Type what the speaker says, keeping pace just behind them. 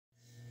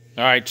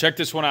All right, check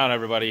this one out,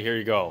 everybody. Here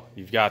you go.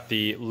 You've got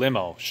the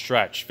Limo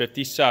Stretch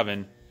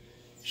 57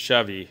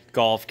 Chevy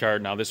golf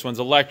cart. Now, this one's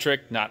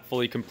electric, not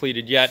fully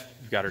completed yet.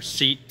 You've got her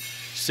seat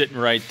sitting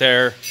right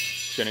there.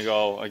 It's going to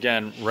go,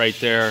 again, right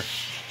there.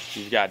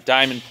 You've got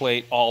diamond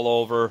plate all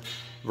over,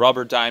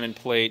 rubber diamond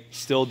plate.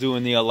 Still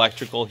doing the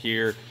electrical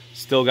here.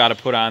 Still got to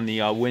put on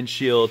the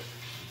windshield.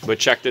 But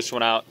check this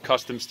one out.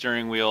 Custom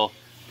steering wheel.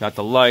 Got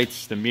the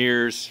lights, the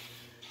mirrors.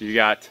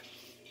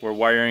 We're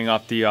wiring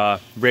up the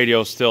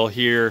radio still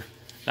here.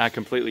 Not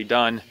completely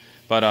done.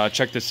 But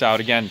check this out.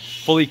 Again,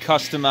 fully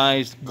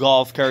customized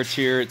golf carts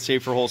here at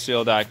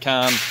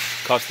saferwholesale.com.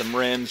 Custom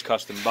rims,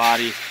 custom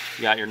body.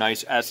 You got your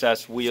nice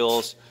SS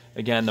wheels.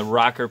 Again, the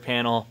rocker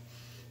panel.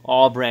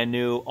 All brand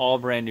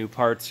new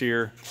parts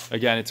here.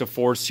 Again, it's a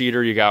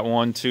 4-seater. You got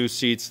 1, 2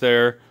 seats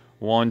there.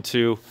 1,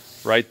 2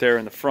 right there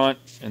in the front.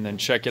 And then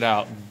check it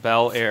out.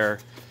 Bel Air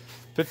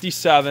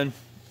 57.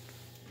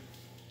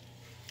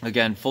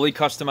 Again, fully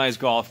customized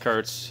golf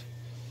carts.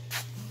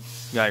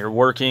 You got your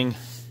working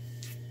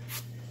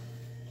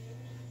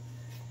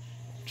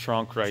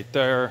trunk right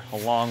there,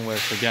 along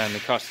with, again, the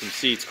custom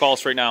seats. Call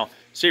us right now,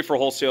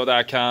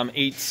 saferwholesale.com,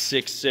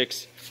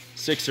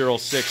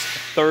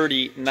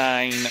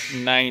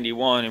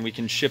 866-606-3991, and we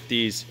can ship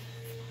these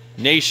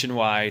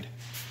nationwide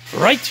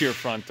right to your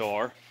front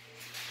door.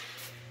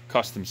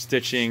 Custom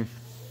stitching.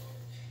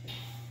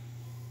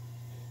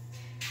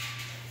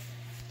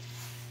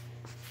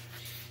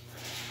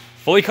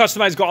 Fully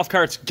customized golf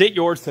carts. Get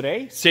yours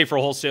today.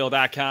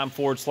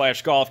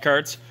 saferwholesale.com/golf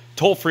carts.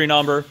 Toll-free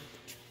number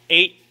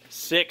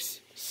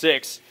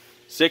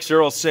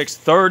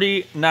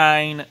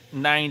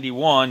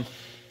 866-606-3991.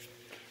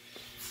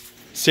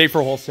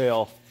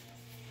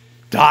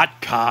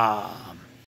 saferwholesale.com.